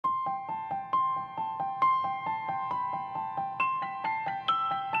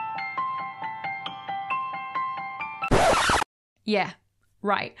Yeah,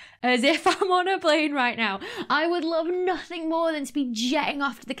 right. As if I'm on a plane right now. I would love nothing more than to be jetting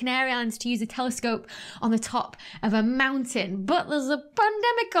off to the Canary Islands to use a telescope on the top of a mountain. But there's a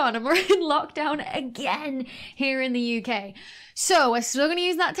pandemic on and we're in lockdown again here in the UK. So we're still going to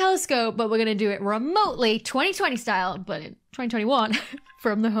use that telescope, but we're going to do it remotely, 2020 style, but in 2021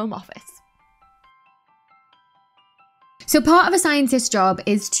 from the home office. So part of a scientist's job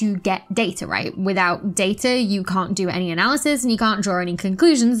is to get data, right? Without data, you can't do any analysis and you can't draw any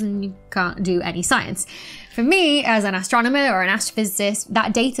conclusions and you can't do any science. For me, as an astronomer or an astrophysicist,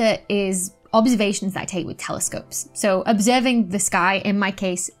 that data is observations that I take with telescopes. So observing the sky, in my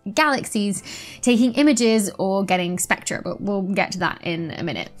case, galaxies, taking images or getting spectra, but we'll get to that in a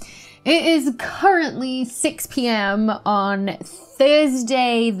minute. It is currently 6 p.m. on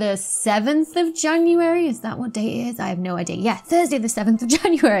Thursday, the 7th of January. Is that what day it is? I have no idea. Yeah, Thursday, the 7th of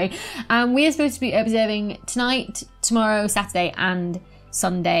January. We are supposed to be observing tonight, tomorrow, Saturday, and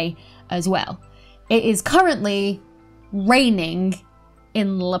Sunday as well. It is currently raining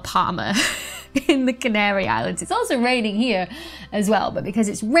in Palma in the Canary Islands. It's also raining here as well, but because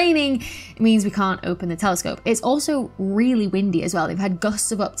it's raining, it means we can't open the telescope. It's also really windy as well. They've had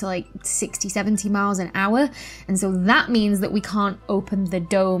gusts of up to like 60, 70 miles an hour. And so that means that we can't open the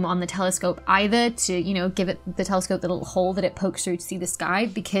dome on the telescope either to, you know, give it the telescope the little hole that it pokes through to see the sky,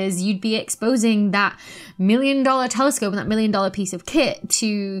 because you'd be exposing that $1 million telescope and that $1 million piece of kit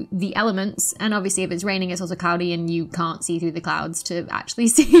to the elements. And obviously if it's raining, it's also cloudy and you can't see through the clouds to actually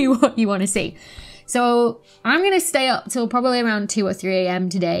see what you want to see. So I'm going to stay up till probably around 2 or 3 a.m.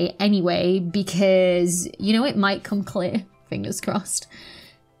 today anyway, because, you know, it might come clear, fingers crossed.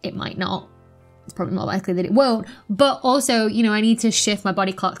 It might not. It's probably more likely that it won't. But also, you know, I need to shift my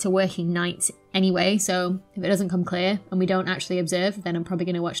body clock to working nights anyway. So if it doesn't come clear and we don't actually observe, then I'm probably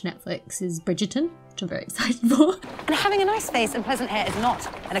going to watch Netflix's Bridgerton, which I'm very excited for. And having a nice face and pleasant hair is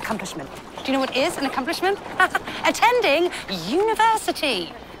not an accomplishment. Do you know what is an accomplishment? Attending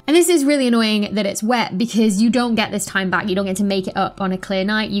university. And this is really annoying that it's wet, because you don't get this time back. You don't get to make it up on a clear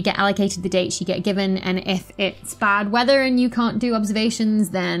night. You get allocated the dates you get given. And if it's bad weather and you can't do observations,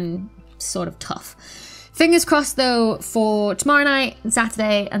 then sort of tough. Fingers crossed though for tomorrow night,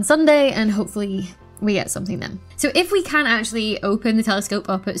 Saturday and Sunday, and hopefully we get something then. So if we can actually open the telescope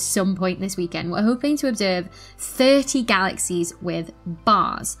up at some point this weekend, we're hoping to observe 30 galaxies with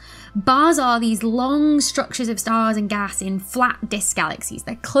bars. Bars are these long structures of stars and gas in flat disk galaxies.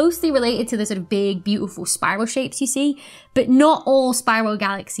 They're closely related to the sort of big, beautiful spiral shapes you see, but not all spiral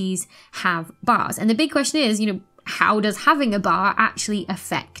galaxies have bars. And the big question is, you know, how does having a bar actually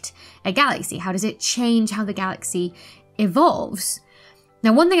affect a galaxy? How does it change how the galaxy evolves?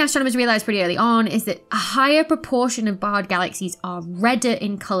 Now, one thing astronomers realised pretty early on is that a higher proportion of barred galaxies are redder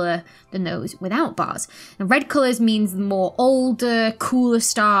in colour than those without bars. And red colours means more older, cooler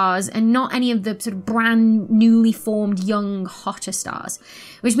stars, and not any of the sort of brand newly formed, young, hotter stars.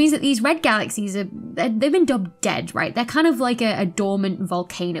 Which means that these red galaxies, they've been dubbed dead, right? They're kind of like a dormant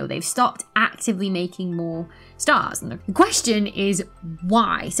volcano. They've stopped actively making more stars. And the question is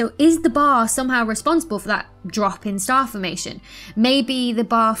why? So is the bar somehow responsible for that drop in star formation? Maybe the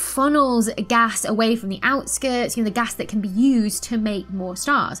bar funnels gas away from the outskirts, you know, the gas that can be used to make more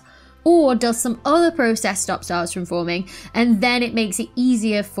stars. Or does some other process stop stars from forming, and then it makes it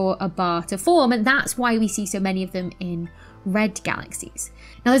easier for a bar to form, and that's why we see so many of them in red galaxies.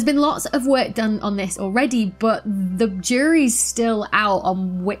 Now, there's been lots of work done on this already, but the jury's still out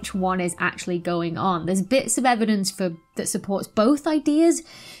on which one is actually going on. There's bits of evidence that supports both ideas,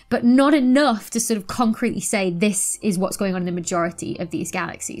 but not enough to sort of concretely say this is what's going on in the majority of these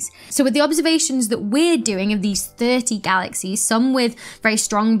galaxies. So with the observations that we're doing of these 30 galaxies, some with very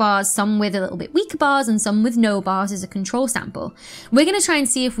strong bars, some with a little bit weaker bars, and some with no bars as a control sample, we're going to try and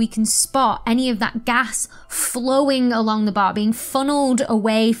see if we can spot any of that gas flowing along the bar, being funneled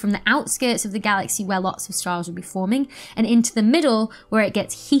away from the outskirts of the galaxy where lots of stars will be forming, and into the middle where it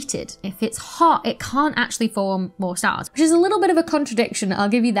gets heated. If it's hot, it can't actually form more stars, which is a little bit of a contradiction, I'll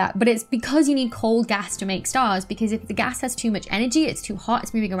give you that, but it's because you need cold gas to make stars, because if the gas has too much energy, it's too hot,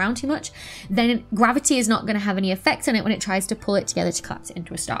 it's moving around too much, then gravity is not going to have any effect on it when it tries to pull it together to collapse it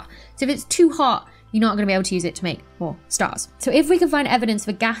into a star. So if it's too hot, you're not going to be able to use it to make more stars. So if we can find evidence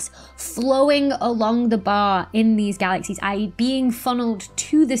for gas flowing along the bar in these galaxies, i.e. being funneled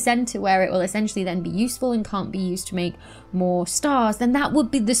to the center where it will essentially then be useful and can't be used to make more stars, then that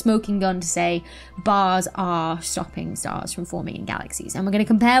would be the smoking gun to say bars are stopping stars from forming in galaxies. And we're going to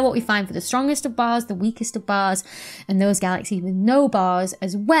compare what we find for the strongest of bars, the weakest of bars, and those galaxies with no bars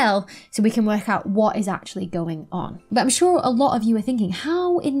as well, so we can work out what is actually going on. But I'm sure a lot of you are thinking,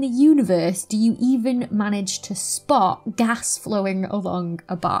 how in the universe do you even even manage to spot gas flowing along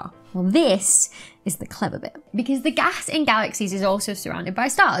a bar? Well, this is the clever bit, because the gas in galaxies is also surrounded by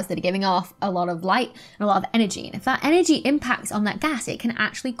stars that are giving off a lot of light and a lot of energy. And if that energy impacts on that gas, it can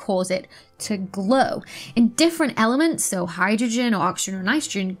actually cause it to glow. And different elements, so hydrogen or oxygen or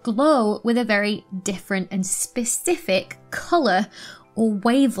nitrogen, glow with a very different and specific color or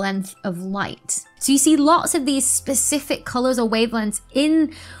wavelength of light. So you see lots of these specific colors or wavelengths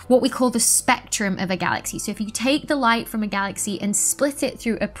in what we call the spectrum of a galaxy. So if you take the light from a galaxy and split it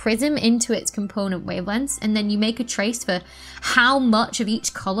through a prism into its component wavelengths, and then you make a trace for how much of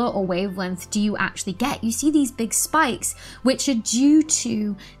each color or wavelength do you actually get, you see these big spikes, which are due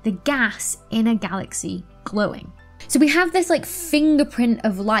to the gas in a galaxy glowing. So we have this like fingerprint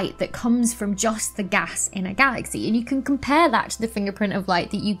of light that comes from just the gas in a galaxy, and you can compare that to the fingerprint of light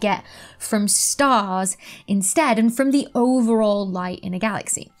that you get from stars instead, and from the overall light in a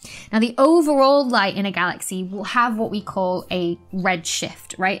galaxy. Now, the overall light in a galaxy will have what we call a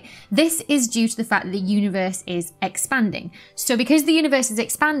redshift, right? This is due to the fact that the universe is expanding. So because the universe is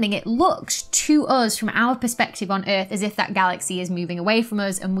expanding, it looks to us from our perspective on Earth as if that galaxy is moving away from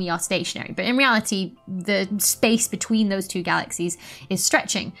us and we are stationary. But in reality, the space between those two galaxies is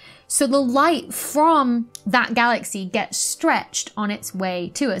stretching. So the light from that galaxy gets stretched on its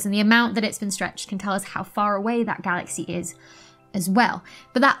way to us, and the amount that it's been stretched can tell us how far away that galaxy is as well.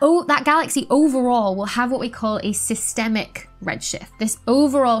 But that galaxy overall will have what we call a systemic redshift, this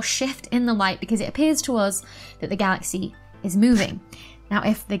overall shift in the light, because it appears to us that the galaxy is moving. Now,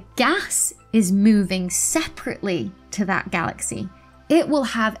 if the gas is moving separately to that galaxy, it will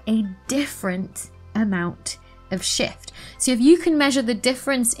have a different amount of shift. So if you can measure the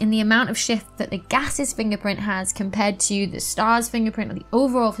difference in the amount of shift that the gas's fingerprint has compared to the star's fingerprint, or the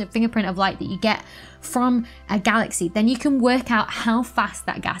overall fingerprint of light that you get from a galaxy, then you can work out how fast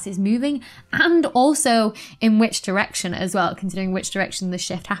that gas is moving, and also in which direction as well, considering which direction the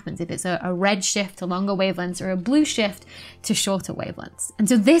shift happens, if it's a red shift to longer wavelengths or a blue shift to shorter wavelengths. And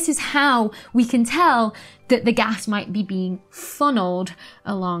so this is how we can tell that the gas might be being funneled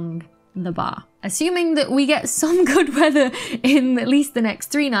along the bar. Assuming that we get some good weather in at least the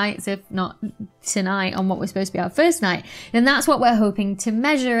next 3 nights, if not tonight on what was supposed to be our first night, then that's what we're hoping to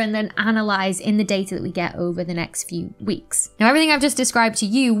measure and then analyze in the data that we get over the next few weeks. Now, everything I've just described to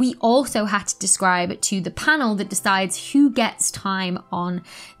you, we also had to describe to the panel that decides who gets time on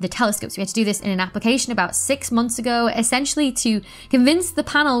the telescopes. We had to do this in an application about 6 months ago, essentially to convince the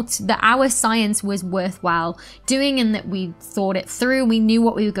panel that our science was worthwhile doing and that we thought it through. We knew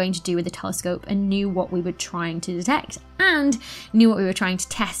what we were going to do with the telescope and knew what we were trying to detect, and knew what we were trying to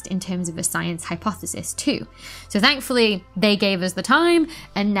test in terms of a science hypothesis too. So thankfully they gave us the time,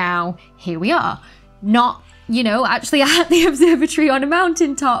 and now here we are. Not, actually at the observatory on a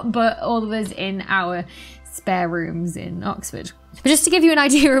mountaintop, but all of us in our spare rooms in Oxford. But just to give you an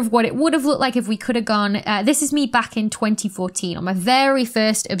idea of what it would have looked like if we could have gone, this is me back in 2014 on my very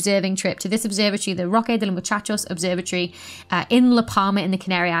first observing trip to this observatory, the Roque de los Muchachos Observatory in La Palma in the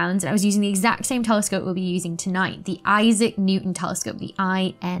Canary Islands. And I was using the exact same telescope we'll be using tonight, the Isaac Newton telescope, the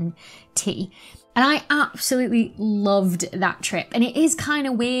INT. And I absolutely loved that trip. And it is kind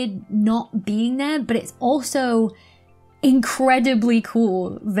of weird not being there, but it's also incredibly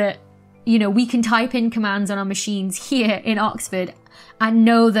cool that we can type in commands on our machines here in Oxford and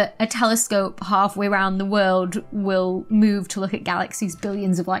know that a telescope halfway around the world will move to look at galaxies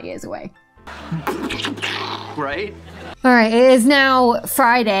billions of light years away. Right? All right, it is now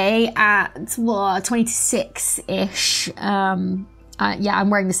Friday at 26-ish. I'm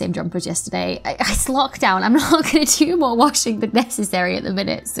wearing the same jumper as yesterday. It's lockdown. I'm not going to do more washing than necessary at the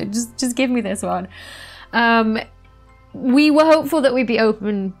minute, so just give me this one. We were hopeful that we'd be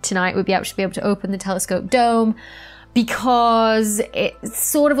open tonight. We'd actually be able to open the telescope dome, because it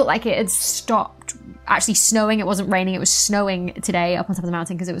sort of looked like it had stopped actually snowing. It wasn't raining, it was snowing today up on top of the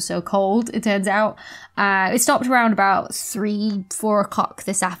mountain because it was so cold, it turns out. It stopped around about 3-4 o'clock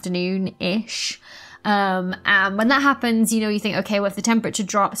this afternoon-ish. And when that happens, you think, okay, well, if the temperature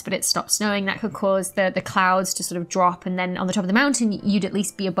drops but it stops snowing, that could cause the clouds to sort of drop, and then on the top of the mountain, you'd at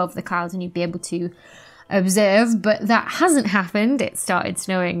least be above the clouds and you'd be able to observe. But that hasn't happened. It started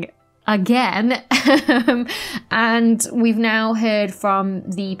snowing again. And we've now heard from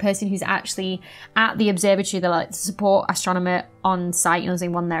the person who's actually at the observatory, the support astronomer on site, there's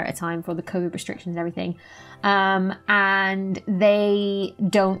only one there at a time for the COVID restrictions and everything. And they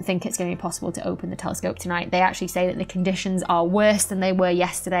don't think it's going to be possible to open the telescope tonight. They actually say that the conditions are worse than they were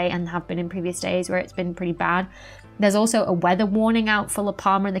yesterday and have been in previous days where it's been pretty bad. There's also a weather warning out for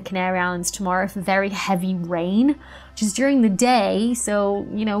Palma and the Canary Islands tomorrow for very heavy rain, which is during the day. So,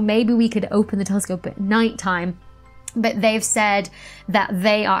 you know, maybe we could open the telescope at nighttime. But they've said that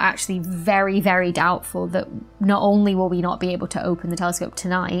they are actually very, very doubtful that not only will we not be able to open the telescope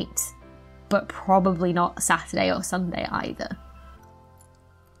tonight, but probably not Saturday or Sunday either.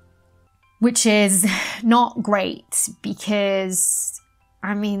 Which is not great because,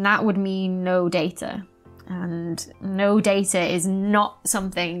 I mean, that would mean no data. And no data is not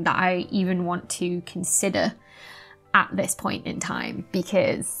something that I even want to consider at this point in time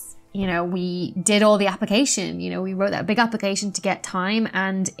because, you know, we did all the application, you know, we wrote that big application to get time,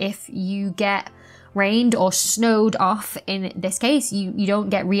 and if you get rained or snowed off in this case, you don't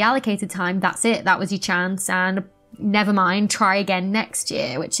get reallocated time. That's it. That was your chance, and never mind, try again next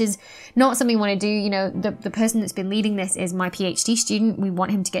year, which is not something we want to do. You know, the person that's been leading this is my PhD student. We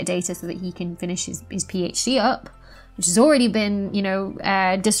want him to get data so that he can finish his PhD up, which has already been, you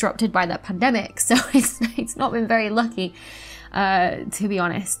know, disrupted by that pandemic. So it's not been very lucky. To be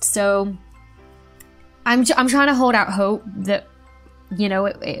honest. So I'm trying to hold out hope that, you know,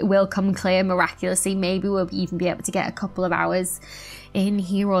 it will come clear miraculously. Maybe we'll even be able to get a couple of hours in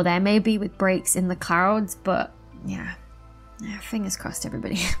here or there, maybe with breaks in the clouds. But yeah, fingers crossed,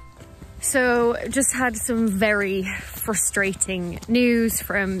 everybody. So just had some very frustrating news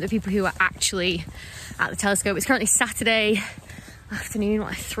from the people who are actually at the telescope. It's currently Saturday afternoon,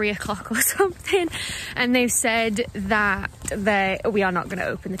 like 3 o'clock or something, and they've said that we are not going to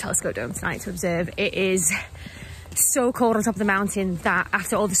open the telescope dome tonight to observe. It is so cold on top of the mountain that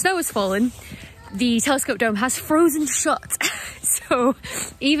after all the snow has fallen, the telescope dome has frozen shut. So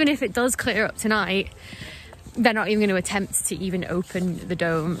even if it does clear up tonight, they're not even going to attempt to even open the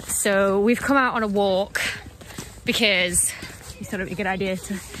dome. So we've come out on a walk because we thought it would be a good idea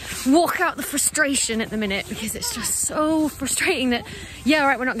to walk out the frustration at the minute, because it's just so frustrating that, yeah,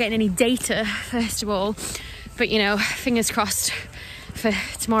 right, we're not getting any data, first of all, but, you know, fingers crossed for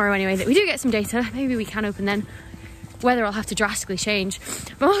tomorrow anyway that we do get some data. Maybe we can open then. Weather will have to drastically change.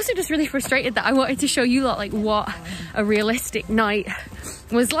 But I'm also just really frustrated that I wanted to show you lot like what a realistic night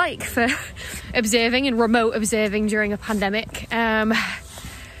was like for observing and remote observing during a pandemic. And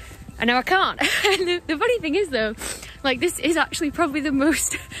now I can't. And the funny thing is though, like, this is actually probably the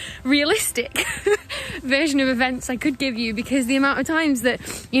most realistic version of events I could give you, because the amount of times that,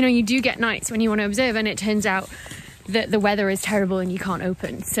 you know, you do get nights when you want to observe and it turns out that the weather is terrible and you can't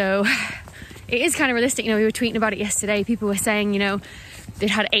open. So it is kind of realistic. You know, we were tweeting about it yesterday. People were saying, you know,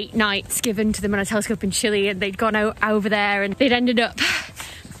 they'd had 8 nights given to them on a telescope in Chile, and they'd gone out over there and they'd ended up,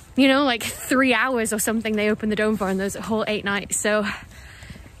 you know, like 3 hours or something they opened the dome for in those whole 8 nights. So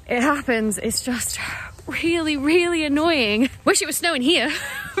it happens. It's just really, really annoying. Wish it was snowing here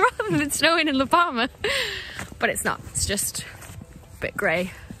rather than snowing in La Palma, but it's not. It's just a bit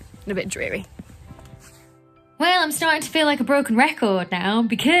grey and a bit dreary. Well, I'm starting to feel like a broken record now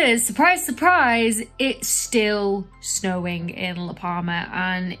because, surprise, surprise, it's still snowing in La Palma,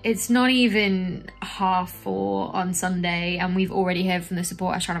 and it's not even 4:30 on Sunday, and we've already heard from the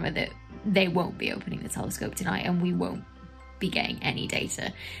support astronomer that they won't be opening the telescope tonight and we won't be getting any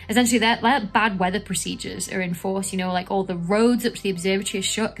data. Essentially, that bad weather procedures are in force. You know, like all the roads up to the observatory are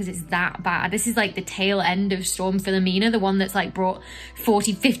shut because it's that bad. This is like the tail end of Storm Filomena, the one that's like brought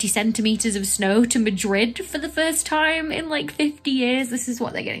 40-50 centimeters of snow to Madrid for the first time in like 50 years. This is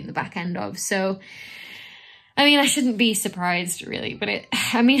what they're getting the back end of. So I mean, I shouldn't be surprised really, but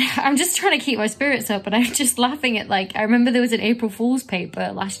I'm just trying to keep my spirits up, and I'm just laughing at, like, I remember there was an April Fool's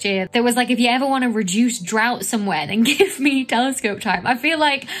paper last year. There was like, if you ever want to reduce drought somewhere, then give me telescope time. I feel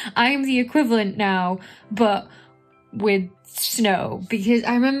like I'm the equivalent now, but with snow, because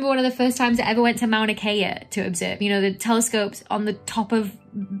I remember one of the first times I ever went to Mauna Kea to observe, you know, the telescopes on the top of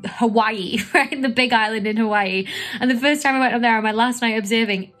Hawaii, right, the big island in Hawaii. And the first time I went up there on my last night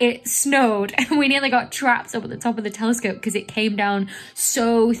observing, it snowed and we nearly got trapped up at the top of the telescope because it came down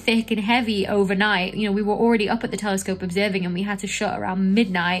so thick and heavy overnight. You know, we were already up at the telescope observing and we had to shut around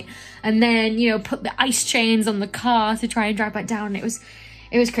midnight, and then, you know, put the ice chains on the car to try and drive back down. It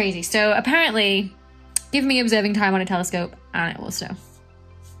was crazy. So apparently, give me observing time on a telescope and it will snow.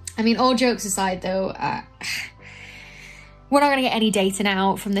 I mean, all jokes aside though, we're not going to get any data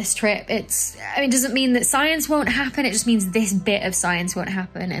now from this trip. It doesn't mean that science won't happen. It just means this bit of science won't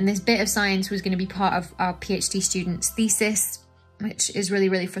happen. And this bit of science was going to be part of our PhD student's thesis, which is really,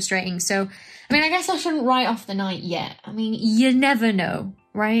 really frustrating. So, I mean, I guess I shouldn't write off the night yet. I mean, you never know,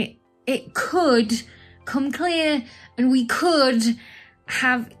 right? It could come clear and we could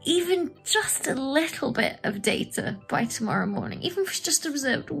have even just a little bit of data by tomorrow morning. Even if we just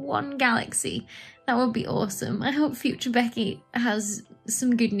observed one galaxy, That would be awesome. I hope future Becky has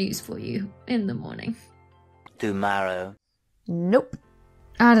some good news for you in the morning. Tomorrow. Nope.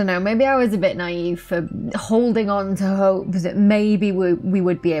 I don't know, maybe I was a bit naive for holding on to hope that maybe we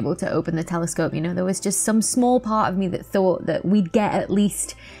would be able to open the telescope. You know, there was just some small part of me that thought that we'd get at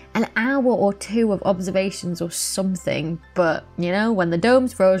least an hour or two of observations or something. But, you know, when the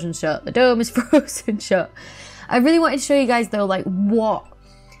dome's frozen shut, the dome is frozen shut. I really wanted to show you guys, though, like, what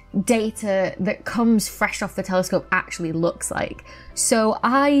data that comes fresh off the telescope actually looks like. So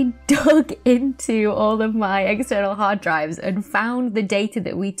I dug into all of my external hard drives and found the data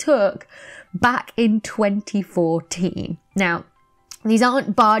that we took back in 2014. Now, these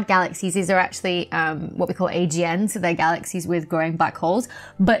aren't barred galaxies, these are actually what we call AGN, so they're galaxies with growing black holes,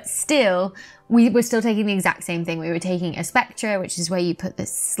 but still, we were still taking the exact same thing. We were taking a spectra, which is where you put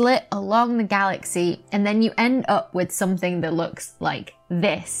this slit along the galaxy, and then you end up with something that looks like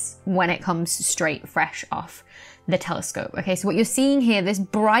this when it comes straight fresh off the telescope. Okay, so what you're seeing here, this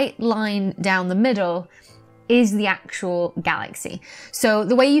bright line down the middle, is the actual galaxy. So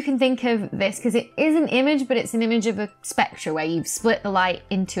the way you can think of this, because it is an image, but it's an image of a spectra where you've split the light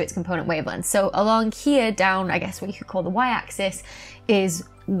into its component wavelengths. So along here down, I guess what you could call the y-axis, is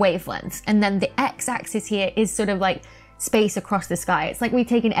wavelengths. And then the x-axis here is sort of like space across the sky. It's like we've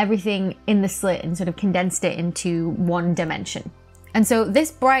taken everything in the slit and sort of condensed it into one dimension. And so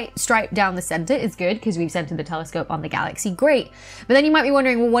this bright stripe down the center is good because we've centered the telescope on the galaxy, great. But then you might be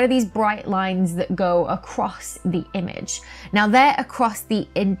wondering, well, what are these bright lines that go across the image? Now they're across the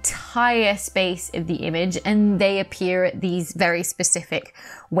entire space of the image and they appear at these very specific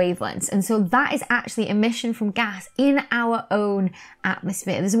wavelengths. And so that is actually emission from gas in our own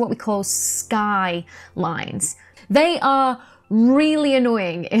atmosphere. This is what we call sky lines. They are really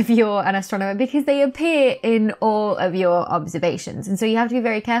annoying if you're an astronomer because they appear in all of your observations. And so you have to be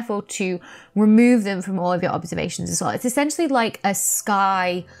very careful to remove them from all of your observations as well. It's essentially like a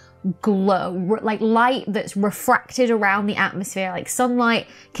sky glow, like light that's refracted around the atmosphere. Like sunlight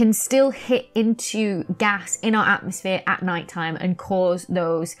can still hit into gas in our atmosphere at nighttime and cause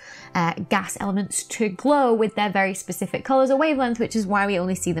those gas elements to glow with their very specific colors or wavelength, which is why we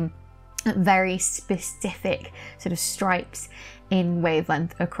only see them at very specific sort of stripes in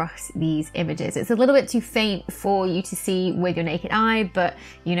wavelength across these images. It's a little bit too faint for you to see with your naked eye, but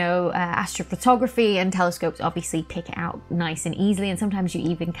you know, astrophotography and telescopes obviously pick it out nice and easily, and sometimes you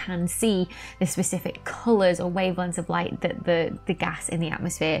even can see the specific colors or wavelengths of light that the gas in the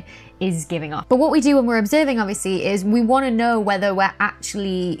atmosphere is giving off. But what we do when we're observing, obviously, is we want to know whether we're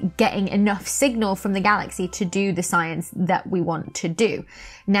actually getting enough signal from the galaxy to do the science that we want to do.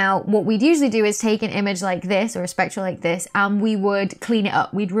 Now, what we'd usually do is take an image like this or a spectra like this, and we would clean it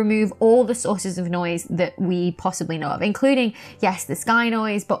up. We'd remove all the sources of noise that we possibly know of, including, yes, the sky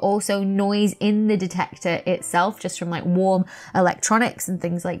noise, but also noise in the detector itself, just from like warm electronics and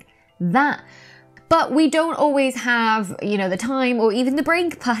things like that. But we don't always have, you know, the time or even the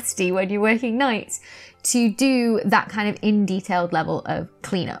brain capacity when you're working nights to do that kind of in detailed level of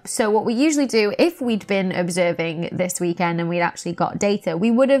cleanup. So what we usually do, if we'd been observing this weekend and we'd actually got data,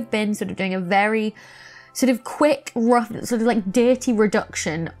 we would have been sort of doing a very sort of quick, rough, sort of like dirty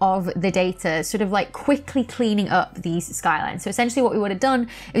reduction of the data, sort of like quickly cleaning up these skylines. So essentially what we would have done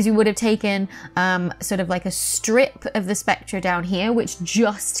is we would have taken sort of like a strip of the spectra down here, which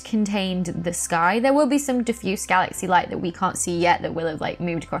just contained the sky. There will be some diffuse galaxy light that we can't see yet that will have like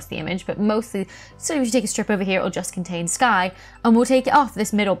moved across the image, but mostly, so if you take a strip over here, it'll just contain sky, and we'll take it off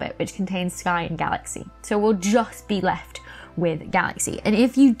this middle bit, which contains sky and galaxy. So we'll just be left with galaxy. And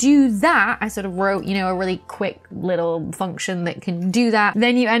if you do that, I sort of wrote, you know, a really quick little function that can do that,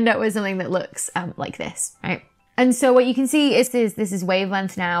 then you end up with something that looks like this, right? And so what you can see is this is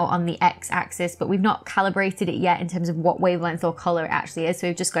wavelength now on the x-axis, but we've not calibrated it yet in terms of what wavelength or color it actually is. So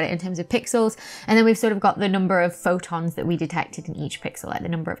we've just got it in terms of pixels, and then we've sort of got the number of photons that we detected in each pixel, like the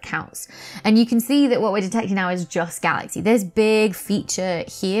number of counts. And you can see that what we're detecting now is just galaxy. This big feature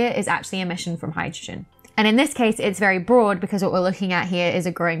here is actually emission from hydrogen. And in this case, it's very broad because what we're looking at here is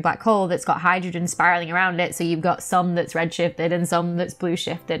a growing black hole that's got hydrogen spiraling around it. So you've got some that's redshifted and some that's blue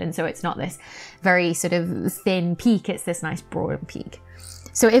shifted. And so it's not this very sort of thin peak, it's this nice broad peak.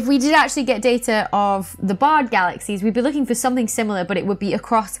 So if we did actually get data of the barred galaxies, we'd be looking for something similar, but it would be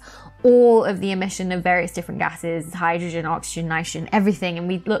across all of the emission of various different gases, hydrogen, oxygen, nitrogen, everything. And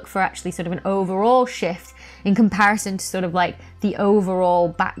we'd look for actually sort of an overall shift in comparison to sort of like the overall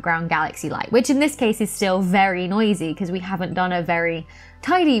background galaxy light, which in this case is still very noisy because we haven't done a very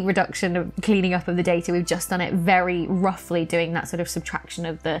tidy reduction of cleaning up of the data. We've just done it very roughly, doing that sort of subtraction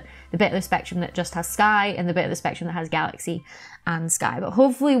of the bit of the spectrum that just has sky and the bit of the spectrum that has galaxy and sky. But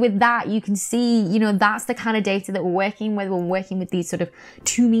hopefully with that, you can see, you know, that's the kind of data that we're working with. We're working with these sort of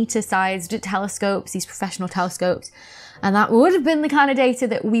 2-meter sized telescopes, these professional telescopes. And that would have been the kind of data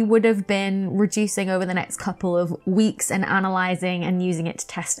that we would have been reducing over the next couple of weeks and analysing and using it to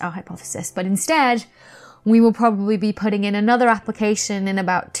test our hypothesis. But instead, we will probably be putting in another application in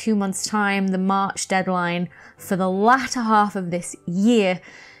about 2 months' time, the March deadline, for the latter half of this year,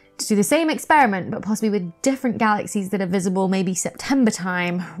 to do the same experiment, but possibly with different galaxies that are visible maybe September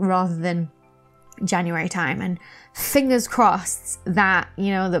time rather than January time. And fingers crossed that, you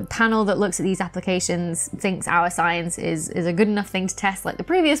know, the panel that looks at these applications thinks our science is a good enough thing to test like the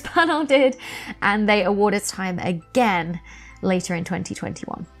previous panel did, and they award us time again later in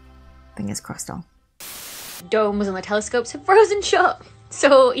 2021. Fingers crossed all. Domes on the telescopes have frozen shut,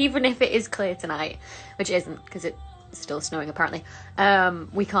 so even if it is clear tonight, which it isn't because it's still snowing apparently,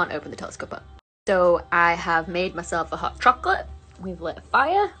 we can't open the telescope up. So I have made myself a hot chocolate, we've lit a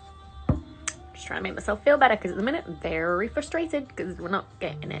fire, just trying to make myself feel better because at the minute I'm very frustrated because we're not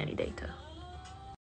getting any data.